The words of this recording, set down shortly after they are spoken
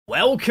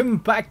Welcome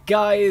back,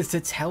 guys, to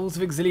Tales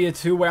of Xillia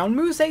 2. We're on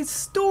Muzet's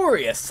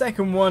story, a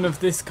second one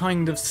of this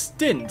kind of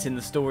stint in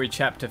the story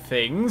chapter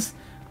things.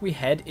 We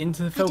head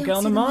into the Felgana I don't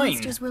see the mine.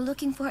 monsters we're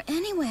looking for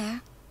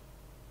anywhere.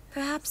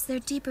 Perhaps they're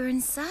deeper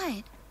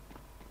inside.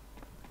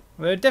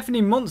 Well, there are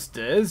definitely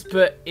monsters,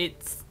 but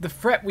it's the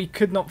threat we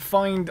could not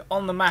find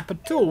on the map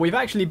at all. We've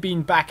actually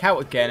been back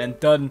out again and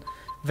done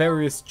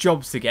various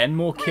jobs again,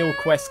 more kill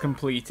quests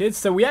completed.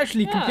 So we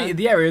actually completed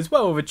the area as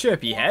well with a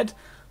chirpy head.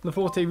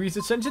 Laforte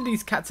Research Centre,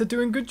 these cats are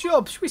doing good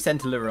jobs. Should we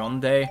send to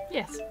Laronde?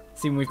 Yes.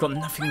 Seeing we've got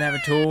nothing there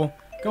at all.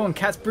 Go on,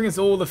 cats, bring us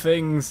all the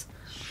things.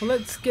 Well,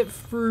 let's get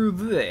through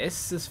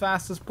this as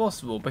fast as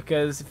possible,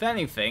 because if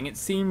anything, it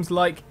seems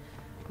like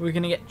we're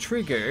going to get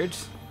triggered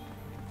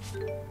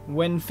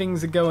when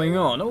things are going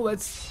on. Oh,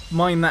 let's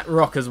mine that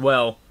rock as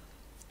well.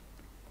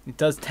 It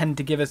does tend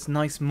to give us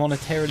nice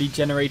monetarily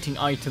generating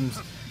items.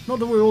 Not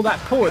that we're all that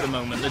poor at the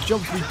moment. The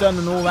jobs we've done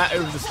and all that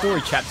over the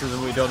story chapters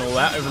and we've done all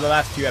that over the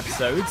last few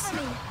episodes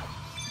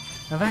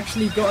have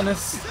actually gotten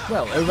us,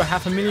 well, over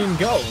 500,000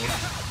 gold.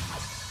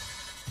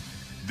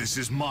 This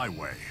is my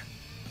way.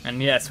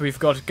 And yes, we've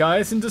got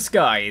guys in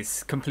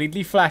disguise.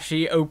 Completely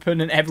flashy,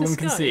 open, and everyone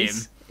can see him.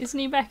 Isn't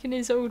he back in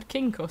his old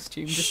king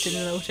costume, just in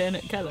an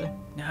alternate colour?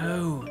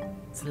 No,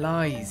 it's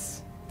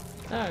lies.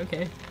 Oh,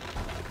 okay.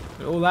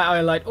 But all that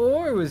highlight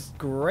ore was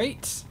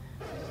great.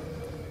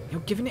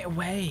 You're giving it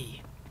away.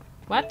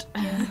 What?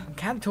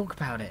 Can't talk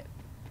about it.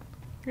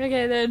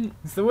 Okay then.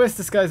 It's the worst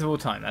disguise of all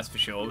time, that's for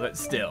sure, but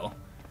still.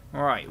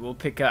 Alright, we'll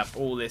pick up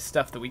all this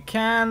stuff that we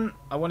can.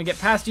 I want to get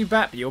past you,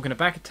 Bat, but you're going to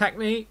back attack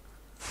me.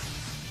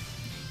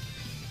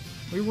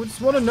 We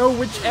just want to know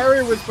which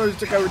area we're supposed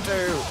to go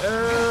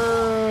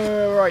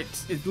to. Right,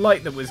 it's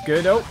light that was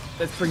good. Oh,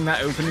 let's bring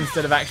that open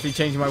instead of actually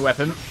changing my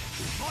weapon.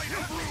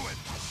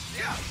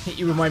 Hit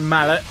you with my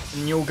mallet,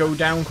 and you'll go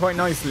down quite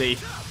nicely.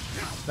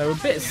 Though a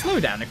bit of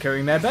slowdown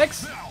occurring there,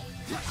 Bex.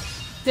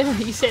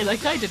 You say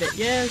like I did it,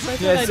 yes. I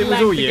thought Yes, I'd it was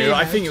lagged all the you. game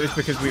I out. think it was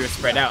because we were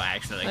spread out,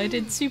 actually. I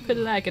did super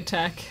lag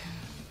attack.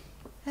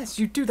 Yes,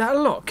 you do that a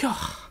lot. God.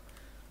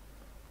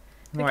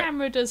 The Right.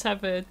 camera does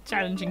have a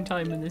challenging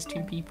time when there's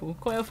two people.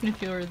 Quite often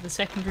if you're the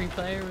secondary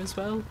player as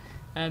well,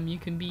 you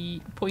can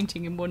be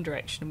pointing in one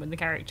direction and when the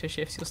character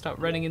shifts you'll start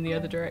running in the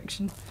other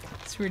direction.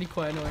 It's really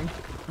quite annoying.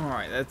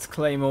 Alright, let's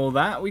claim all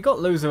that. We got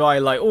loads of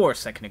highlight ore a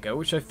second ago,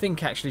 which I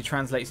think actually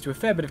translates to a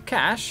fair bit of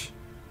cash.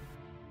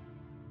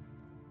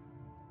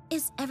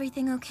 Is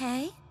everything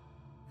okay?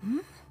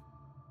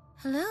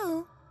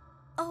 Hello?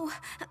 Oh,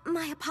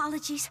 my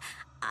apologies.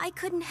 I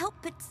couldn't help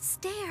but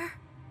stare.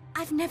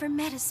 I've never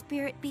met a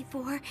spirit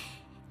before.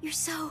 You're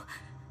so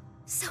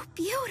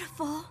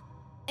beautiful.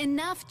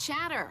 Enough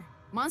chatter.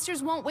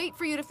 Monsters won't wait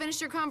for you to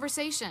finish your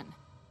conversation.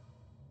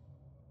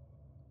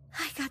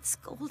 I got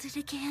scolded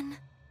again.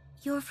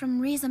 You're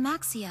from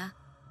Rizamaxia.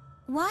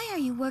 Why are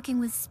you working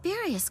with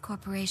Spirius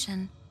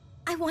Corporation?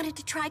 I wanted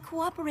to try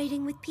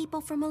cooperating with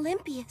people from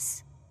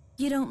Olympias.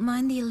 You don't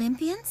mind the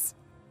Olympians?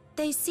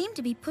 They seem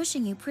to be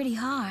pushing you pretty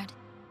hard.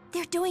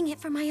 They're doing it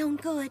for my own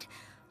good.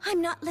 I'm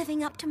not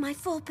living up to my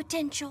full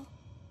potential.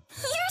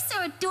 You're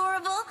so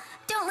adorable!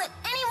 Don't let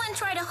anyone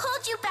try to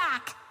hold you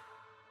back!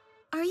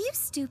 Are you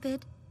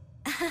stupid?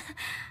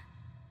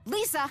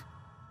 Lisa!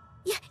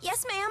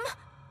 Yes, ma'am?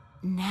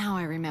 Now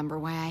I remember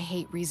why I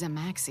hate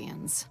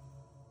Rizamaxians.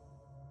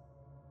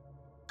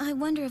 I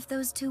wonder if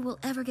those two will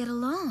ever get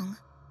along.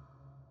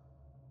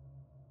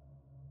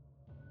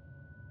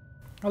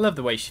 I love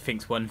the way she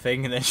thinks one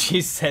thing and then she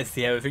says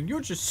the other thing.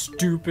 You're just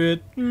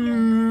stupid.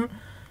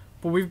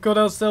 But we've got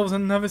ourselves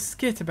another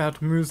skit about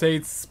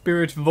Muzet's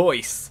spirit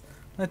voice.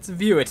 Let's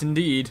view it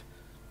indeed.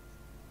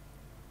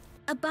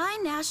 A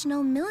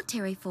binational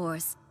military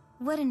force.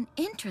 What an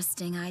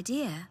interesting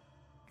idea.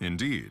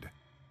 Indeed.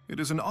 It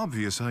is an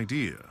obvious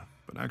idea,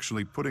 but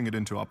actually putting it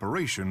into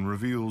operation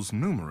reveals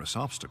numerous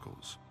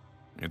obstacles.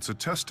 It's a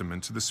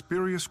testament to the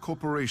Spirius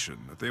Corporation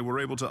that they were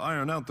able to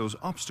iron out those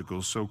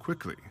obstacles so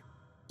quickly.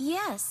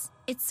 Yes,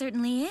 it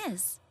certainly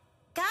is.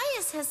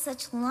 Gaius has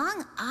such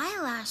long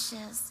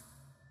eyelashes.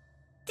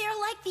 They're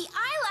like the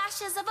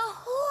eyelashes of a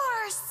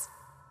horse!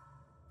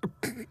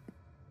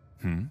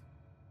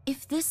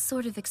 If this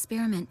sort of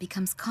experiment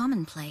becomes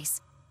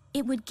commonplace,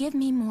 it would give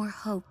me more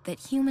hope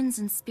that humans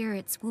and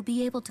spirits will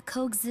be able to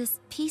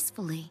coexist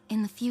peacefully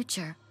in the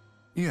future.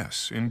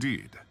 Yes,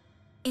 indeed.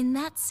 In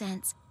that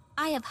sense,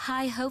 I have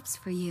high hopes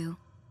for you.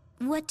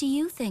 What do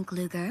you think,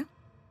 Ludger?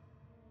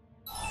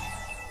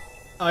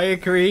 I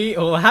agree.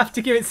 We'll have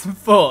to give it some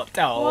thought.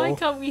 Oh. Why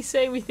can't we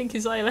say we think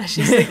his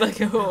eyelashes look like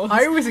a horse?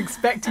 I was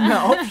expecting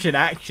that option,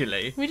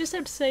 actually. We just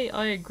have to say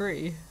I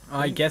agree.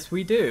 I guess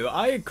we do.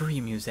 I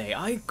agree, Muzet.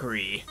 I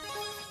agree.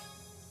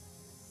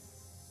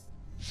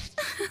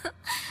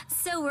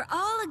 So we're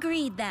all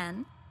agreed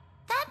then.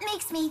 That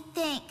makes me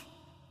think.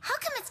 How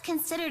come it's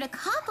considered a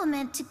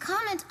compliment to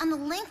comment on the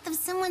length of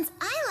someone's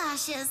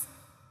eyelashes?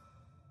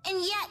 And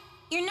yet,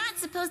 you're not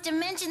supposed to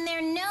mention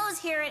their nose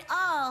here at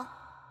all.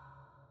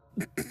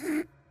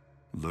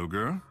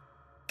 Ludger?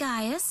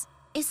 Gaius,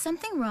 is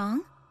something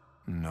wrong?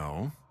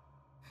 No.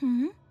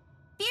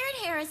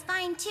 Beard hair is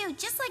fine too,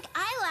 just like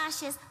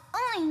eyelashes.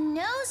 Only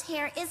nose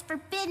hair is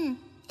forbidden.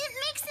 It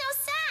makes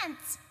no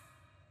sense.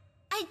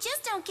 I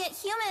just don't get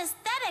human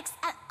aesthetics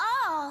at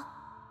all.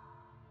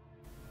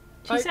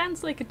 She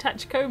sounds like a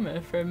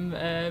Tachikoma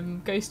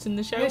from Ghost in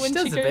the Shell Yeah, she when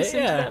does she a goes bit, into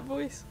yeah. that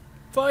voice.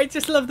 But I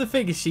just love the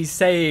thing is she's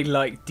saying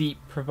like deep,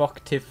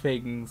 provocative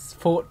things,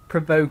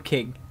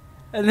 thought-provoking.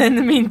 And then in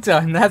the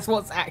meantime, that's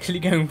what's actually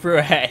going through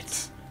her head.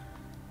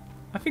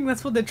 I think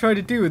that's what they're trying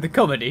to do with the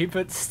comedy,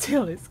 but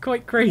still, it's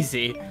quite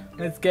crazy.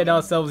 Let's get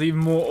ourselves even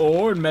more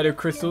ore and meadow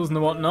crystals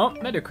and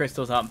whatnot. Meadow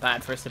crystals aren't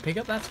bad for us to pick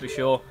up, that's for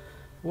sure.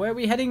 Where are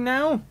we heading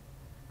now?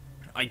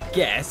 I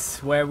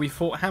guess where we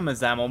fought Hammer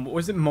Zam on.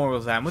 Was it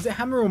Moral Zam? Was it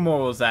Hammer or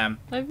Moral Zam?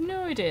 I have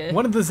no idea.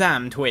 One of the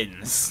Zam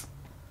twins.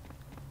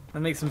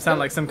 That makes them sound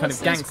like some kind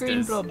of What's those gangsters.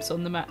 green blobs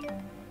on the map?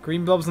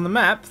 Green blobs on the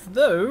map?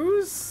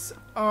 Those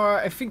are,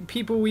 I think,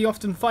 people we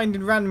often find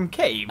in random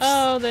caves.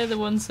 Oh, they're the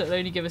ones that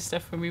only give us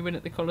stuff when we win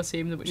at the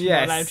Colosseum, which we're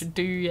not allowed to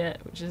do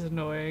yet, which is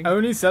annoying.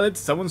 Only sell it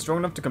to someone strong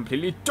enough to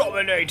completely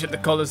dominate at the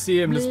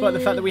Colosseum, despite the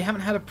fact that we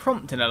haven't had a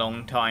prompt in a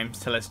long time to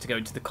tell us to go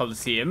to the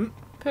Colosseum.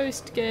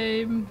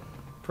 Post-game.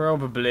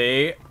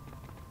 Probably.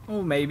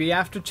 Or maybe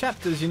after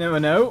chapters, you never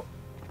know.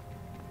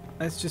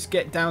 Let's just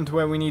get down to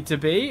where we need to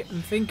be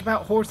and think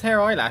about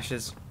horsehair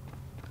eyelashes.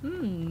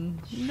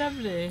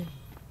 Lovely.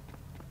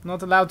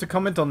 Not allowed to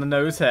comment on the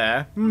nose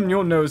hair.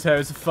 Your nose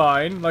hairs are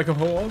fine, like a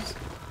horse.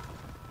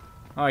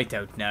 I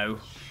don't know.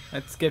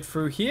 Let's get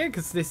through here,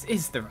 because this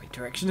is the right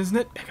direction, isn't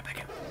it?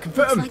 Becca,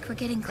 confirm! Looks like we're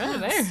getting close.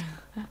 there.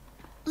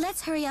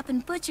 Let's hurry up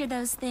and butcher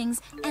those things,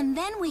 and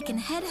then we can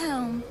head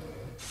home.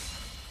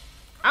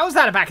 How's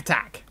that a back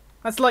attack?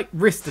 That's like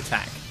wrist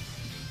attack.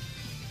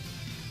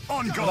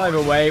 On But guard!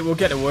 either way, we'll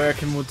get to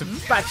work and we'll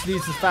dispatch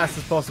these as fast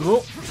as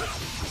possible.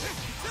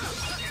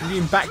 You're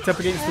being backed up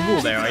against the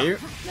wall there, are you?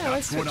 No,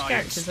 I switched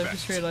characters, I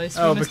just realised.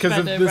 Oh, we must because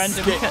have had of a the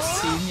random skip.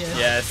 cutscene, yeah.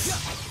 Yes.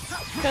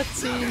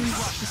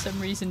 Cutscenes, for some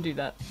reason, do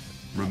that.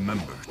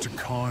 Remember to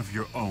carve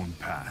your own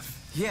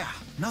path. Yeah,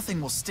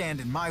 nothing will stand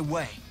in my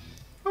way.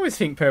 I always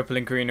think purple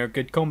and green are a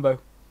good combo.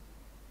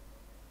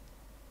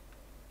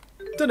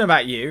 Don't know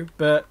about you,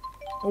 but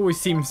always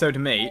seems so to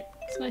me.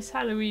 It's nice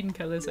Halloween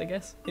colours, I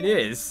guess. It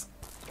is.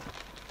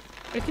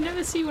 I can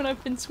never see when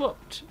I've been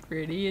swapped,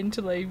 really,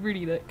 until I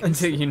really look.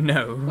 Until you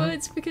know. Well,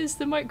 it's because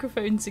the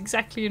microphone's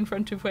exactly in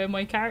front of where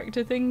my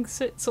character thing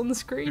sits on the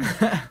screen.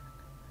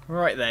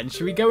 Right then,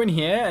 should we go in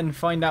here and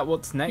find out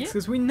what's next? Yeah.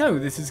 Because we know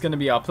this is going to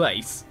be our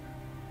place.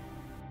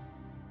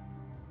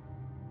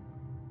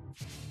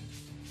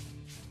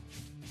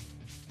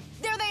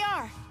 There they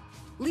are!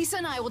 Lisa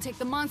and I will take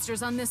the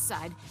monsters on this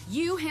side.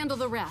 You handle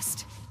the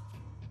rest.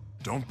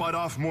 Don't bite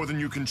off more than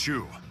you can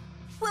chew.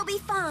 We'll be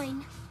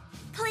fine.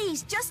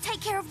 Please, just take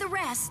care of the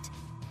rest.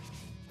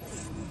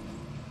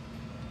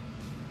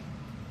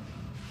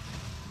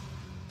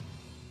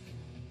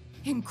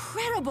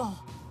 Incredible!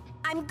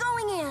 I'm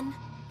going in.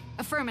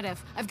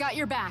 Affirmative. I've got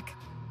your back.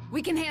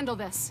 We can handle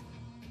this.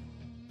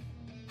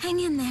 Hang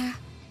in there.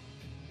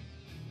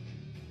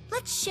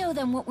 Let's show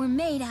them what we're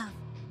made of.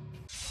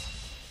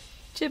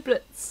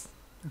 Giblets.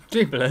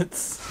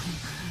 Giblets.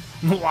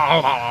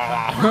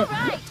 Right,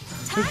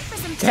 time for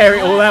some Tear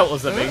it all out or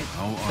something.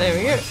 There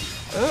we go.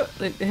 Oh,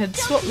 they had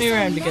swapped me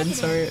around again,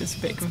 sorry, it was a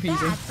bit It's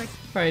confusing. bad for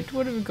Right,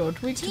 what have we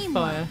got? Weak to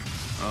teamwork. fire.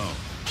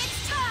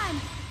 It's time!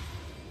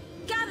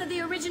 Gather the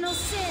original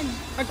sin.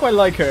 I quite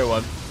like her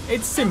one.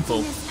 It's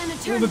simple. Emptiness and All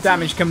the eternity.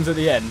 damage comes at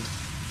the end.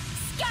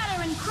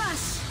 Scatter and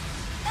crush.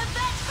 Event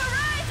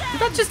Horizon! Did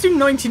that just do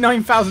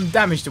 99,000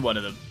 damage to one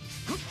of them?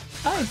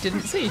 I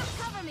didn't see.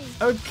 Cover me.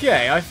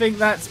 Okay, I think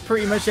that's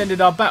pretty much ended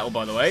our battle,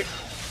 by the way.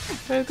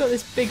 But I've got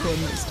this big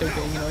one that's still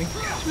being annoying.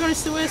 To be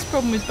honest, the worst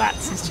problem with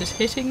bats is just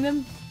hitting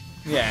them.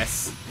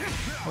 Yes.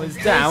 Well, it's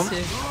down.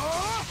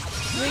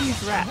 Massive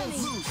winged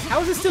rats. How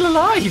is it still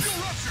alive?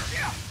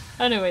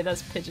 Oh no, wait,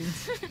 that's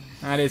pigeons.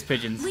 That is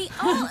pigeons. We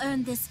all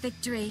earned this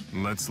victory.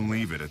 Let's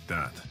leave it at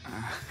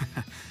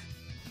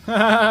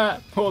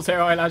that.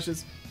 Horsehair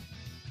eyelashes.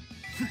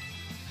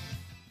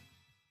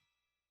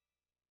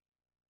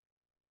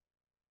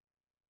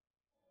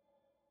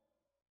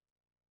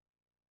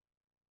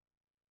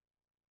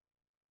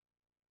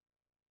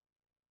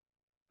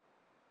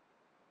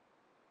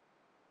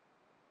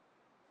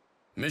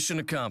 Mission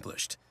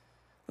accomplished.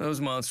 Those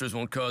monsters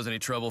won't cause any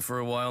trouble for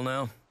a while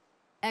now.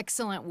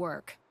 Excellent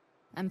work.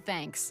 And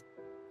thanks.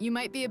 You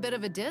might be a bit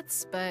of a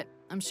ditz, but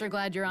I'm sure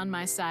glad you're on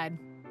my side.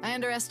 I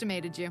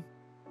underestimated you.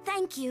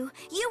 Thank you.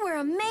 You were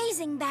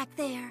amazing back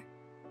there.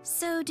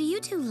 So, do you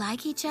two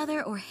like each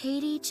other or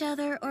hate each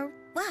other or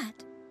what?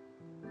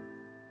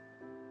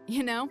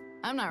 You know,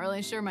 I'm not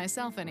really sure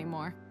myself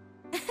anymore.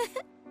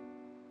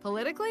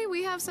 Politically,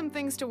 we have some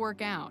things to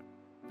work out.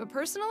 But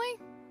personally,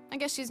 I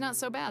guess she's not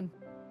so bad.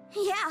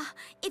 Yeah,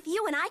 if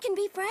you and I can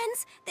be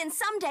friends, then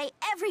someday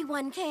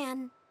everyone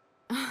can.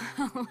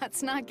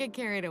 Let's not get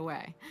carried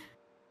away.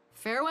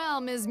 Farewell,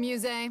 Ms.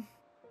 Muzet.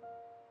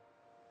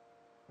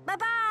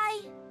 Bye-bye.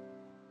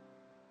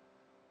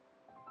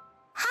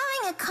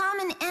 Having a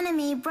common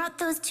enemy brought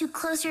those two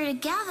closer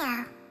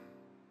together.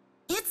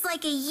 It's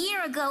like a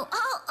year ago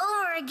all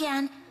over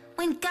again,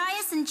 when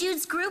Gaius and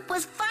Jude's group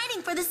was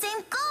fighting for the same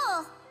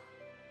goal.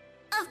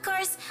 Of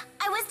course,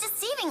 I was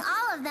deceiving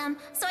all of them,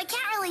 so I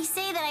can't really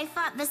say that I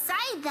fought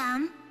beside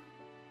them.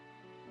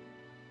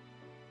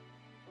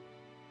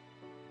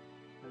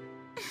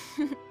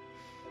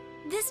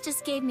 This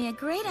just gave me a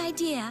great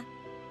idea.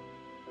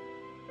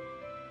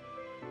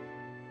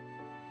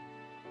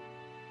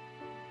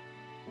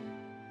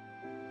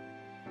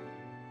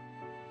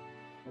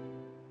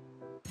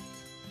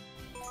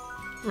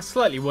 I was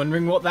slightly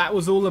wondering what that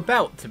was all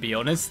about, to be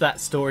honest,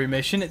 that story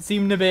mission. It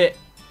seemed a bit...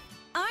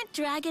 Aren't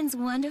dragons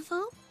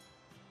wonderful?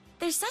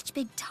 They're such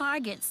big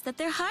targets that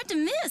they're hard to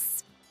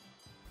miss.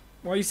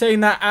 Why are you saying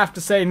that after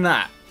saying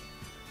that?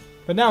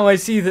 But now I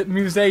see that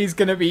Muzet's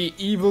gonna be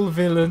evil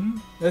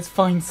villain. Let's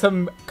find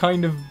some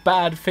kind of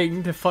bad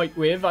thing to fight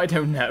with, I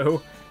don't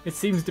know. It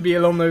seems to be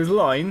along those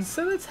lines,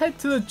 so let's head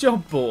to the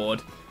job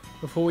board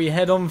before we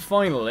head on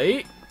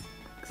finally.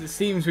 Because it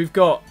seems we've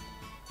got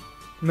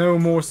no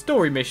more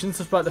story missions,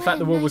 despite the fact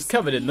the world was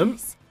covered in them.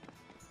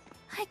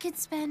 I could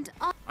spend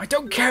all... I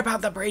don't care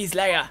about the breeze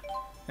layer.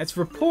 Let's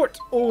report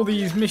all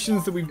these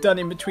missions that we've done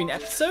in between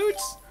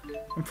episodes.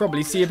 And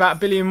probably see about a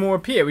billion more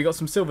appear. We got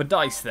some silver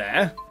dice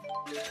there.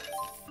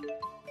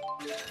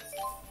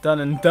 Done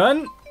and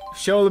done.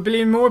 Show a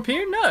billion more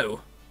appear? No.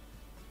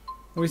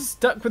 We're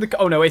stuck with the...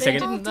 Oh no, wait a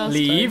second.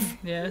 Leave.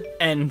 Yeah.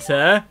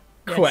 Enter.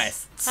 Yes.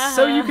 Quests.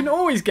 So you can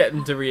always get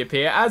them to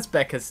reappear, as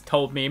Becca's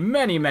told me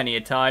many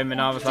a time, and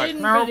I was like,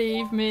 Didn't no.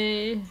 believe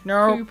me.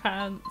 No. Poo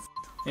pants.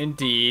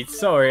 Indeed.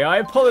 Sorry, I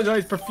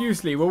apologise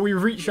profusely. Will we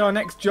reach our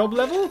next job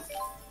level?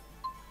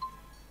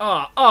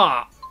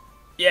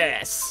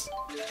 Yes.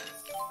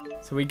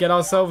 So we get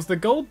ourselves the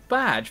gold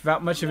badge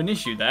without much of an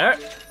issue there.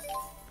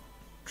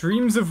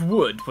 Dreams of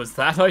Wood, was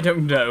that? I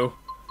don't know.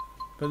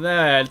 But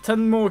there, a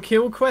ton more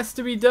kill quests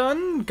to be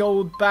done.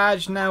 Gold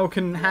badge now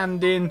can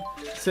hand in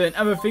certain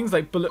other things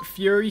like Bullet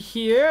Fury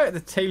here. The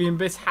Talion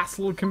Abyss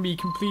Hassle can be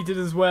completed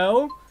as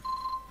well.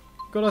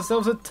 Got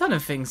ourselves a ton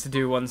of things to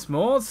do once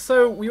more.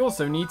 So we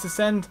also need to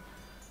send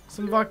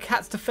some of our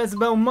cats to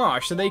Fezabel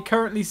Marsh. Are they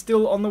currently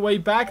still on the way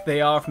back?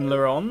 They are from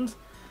Laronde.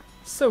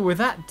 So with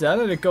that done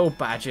and a gold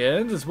badge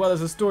earned, as well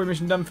as a story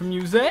mission done from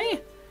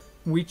Muzet,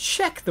 we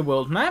check the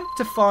world map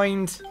to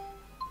find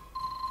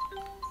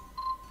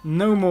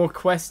no more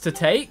quests to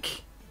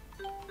take.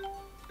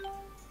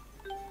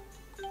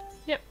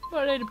 Yep,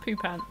 what a load of poo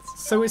pants.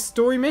 So it's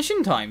story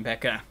mission time,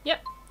 Becca.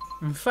 Yep.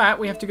 In fact,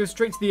 we have to go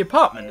straight to the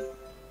apartment.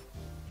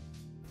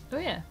 Oh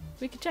yeah,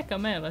 we could check our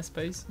mail, I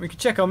suppose. We could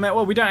check our mail.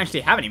 Well, we don't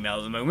actually have any mail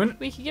at the moment.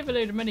 We could give a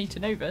load of money to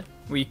Nova.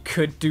 We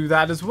could do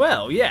that as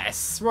well,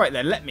 yes. Right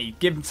then, let me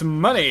give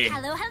some money.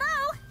 Hello,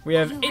 hello. We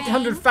have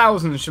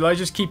 800,000. Shall I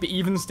just keep it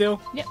even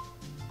still? Yep.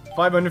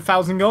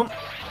 500,000 gone.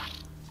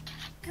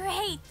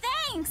 Great,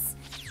 thanks.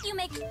 You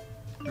make...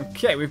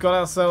 Okay, we've got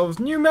ourselves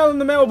new mail in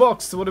the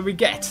mailbox. So what do we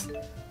get?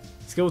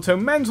 Skill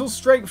tome, mental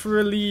strength for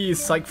release,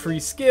 psych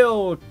free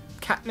skill,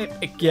 catnip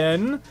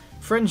again,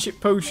 friendship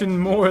potion,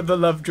 more of the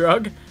love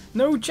drug.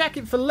 No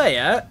jacket for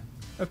Leia.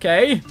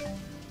 Okay.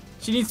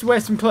 She needs to wear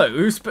some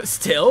clothes, but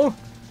still.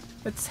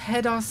 Let's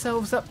head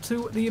ourselves up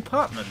to the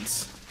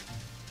apartment.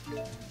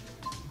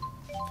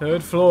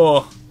 3rd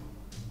floor.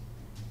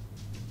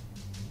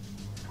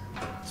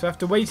 So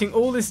after waiting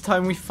all this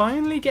time, we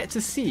finally get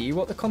to see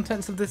what the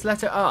contents of this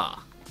letter are.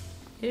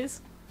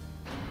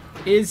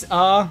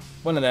 Are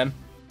one of them.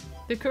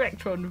 The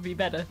correct one would be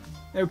better.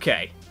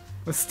 Okay.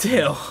 But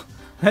still,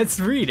 let's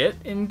read it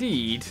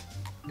indeed.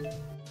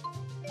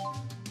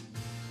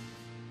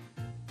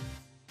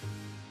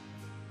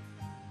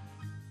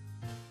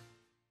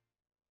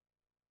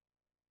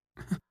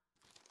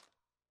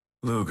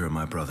 Ludger,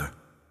 my brother.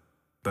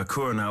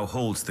 Bakur now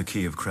holds the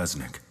key of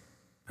Kresnik,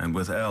 and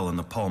with El in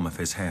the palm of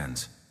his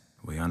hands,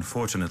 we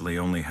unfortunately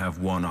only have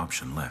one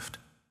option left.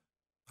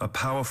 A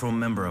powerful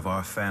member of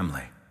our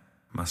family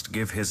must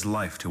give his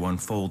life to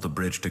unfold the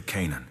bridge to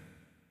Canaan,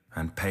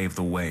 and pave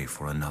the way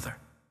for another.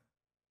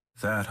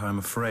 That, I'm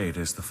afraid,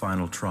 is the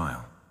final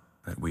trial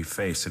that we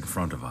face in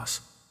front of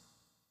us.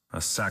 A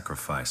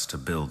sacrifice to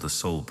build the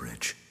Soul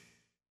Bridge.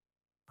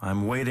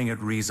 I'm waiting at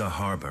Riza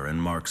Harbor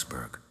in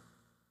Marksburg.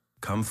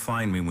 Come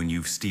find me when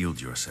you've steeled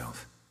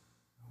yourself.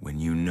 When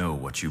you know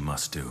what you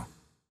must do.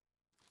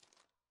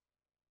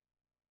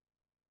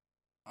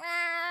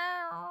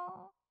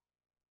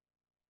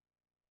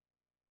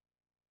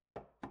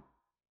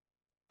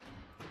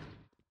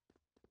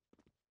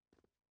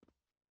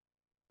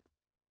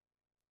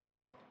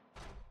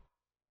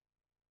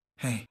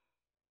 Hey.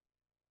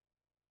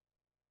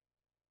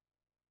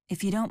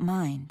 If you don't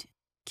mind,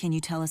 can you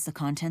tell us the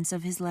contents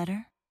of his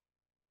letter?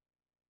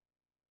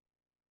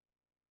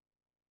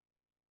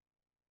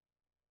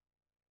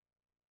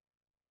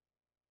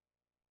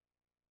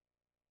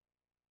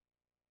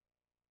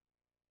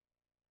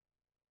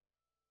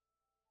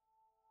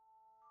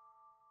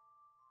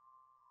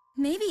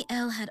 Maybe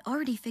El had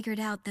already figured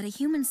out that a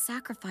human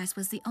sacrifice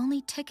was the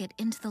only ticket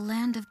into the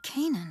land of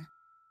Canaan.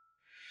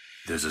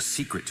 There's a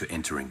secret to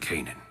entering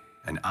Canaan,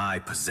 and I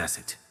possess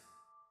it.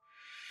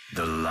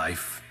 The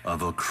life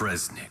of a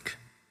Kresnik,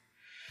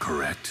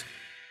 correct?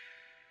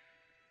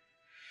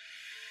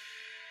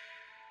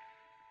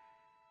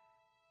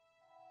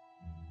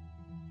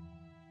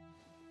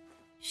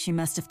 She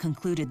must have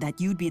concluded that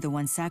you'd be the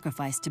one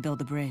sacrificed to build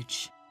the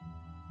bridge.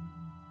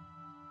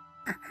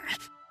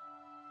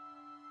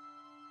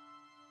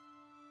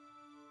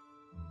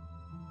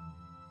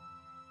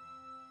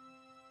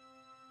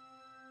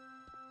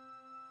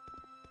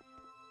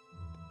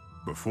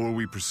 Before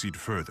we proceed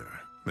further,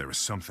 there is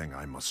something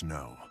I must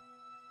know.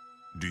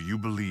 Do you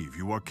believe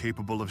you are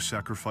capable of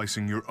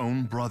sacrificing your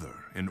own brother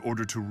in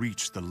order to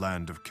reach the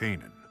land of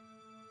Canaan?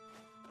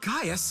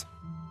 Gaius?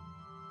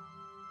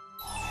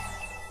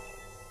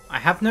 I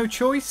have no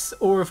choice,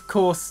 or of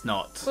course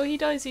not. Well, he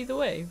dies either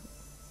way.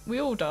 We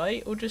all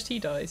die, or just he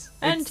dies.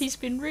 And he's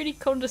been really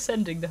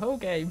condescending the whole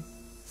game.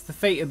 It's the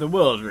fate of the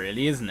world,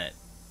 really, isn't it?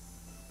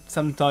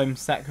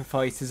 Sometimes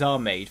sacrifices are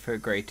made for a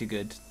greater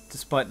good,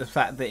 despite the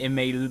fact that it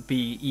may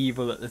be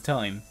evil at the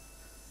time.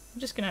 I'm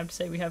just going to have to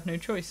say we have no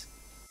choice.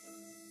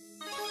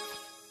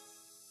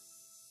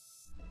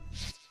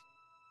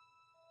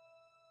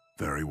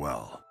 Very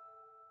well.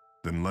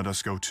 Then let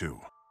us go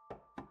too.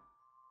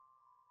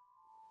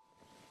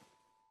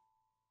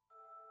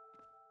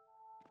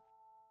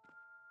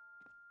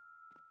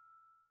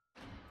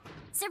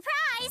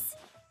 Surprise!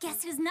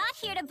 Guess who's not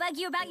here to bug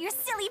you about your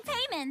silly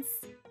payments?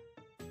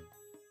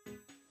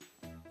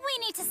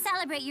 We need to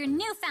celebrate your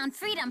newfound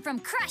freedom from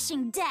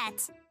crushing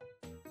debt.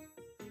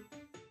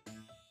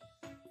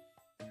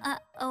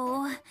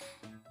 Uh-oh.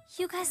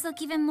 You guys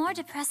look even more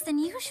depressed than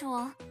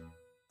usual.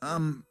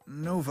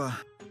 Nova.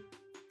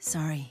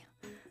 Sorry,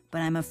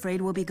 but I'm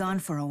afraid we'll be gone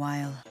for a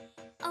while.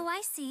 Oh,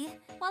 I see.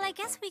 Well, I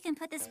guess we can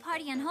put this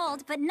party on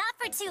hold, but not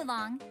for too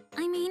long.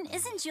 I mean,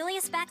 isn't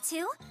Julius back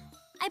too?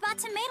 I bought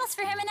tomatoes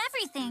for him and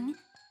everything.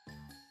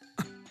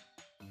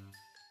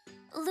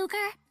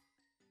 Ludger?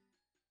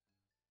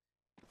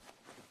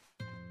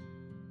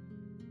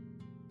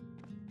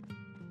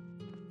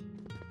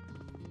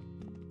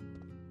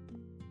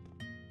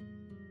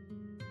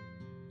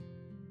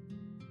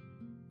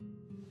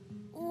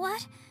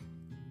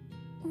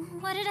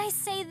 What did I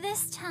say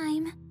this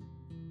time?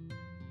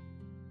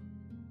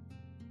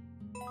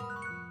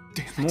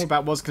 More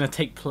about what's going to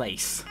take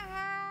place.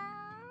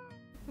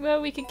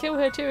 Well, we could kill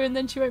her too and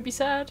then she won't be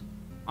sad.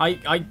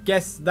 I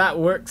guess that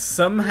works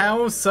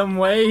somehow, some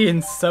way,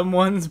 in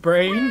someone's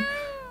brain.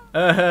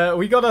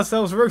 We got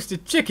ourselves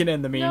roasted chicken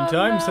in the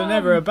meantime, so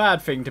never a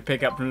bad thing to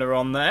pick up from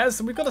on there.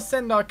 So we've got to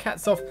send our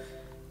cats off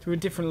to a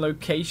different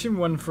location,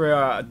 one for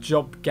our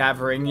job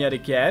gathering yet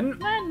again.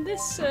 Man,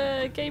 this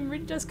game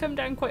really does come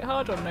down quite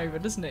hard on Nova,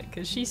 doesn't it?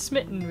 Because she's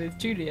smitten with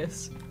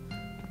Julius.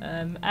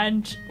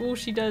 And all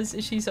she does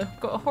is she's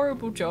got a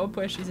horrible job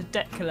where she's a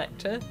debt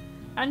collector,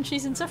 and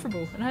she's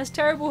insufferable and has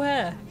terrible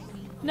hair.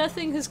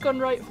 Nothing has gone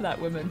right for that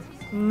woman.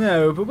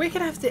 No, but we're going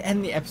to have to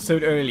end the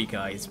episode early,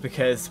 guys,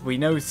 because we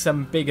know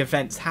some big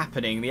events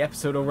happening. The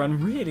episode will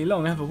run really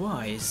long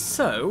otherwise.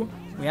 So,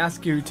 we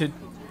ask you to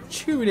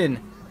tune in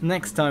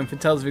next time for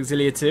Tales of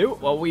Xillia 2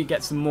 while we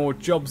get some more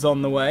jobs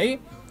on the way.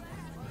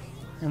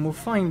 And we'll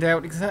find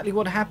out exactly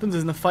what happens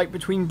in the fight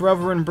between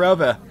brother and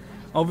brother.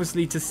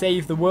 Obviously, to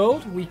save the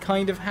world, we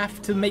kind of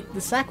have to make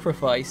the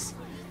sacrifice.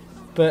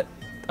 But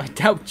I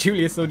doubt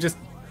Julius will just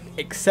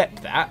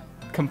accept that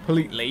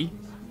completely.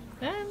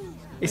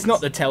 It's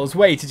not the Tell's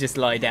way to just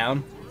lie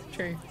down.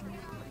 True.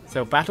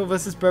 So battle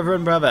versus brother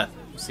and brother.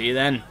 See you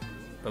then.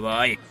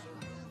 Bye-bye.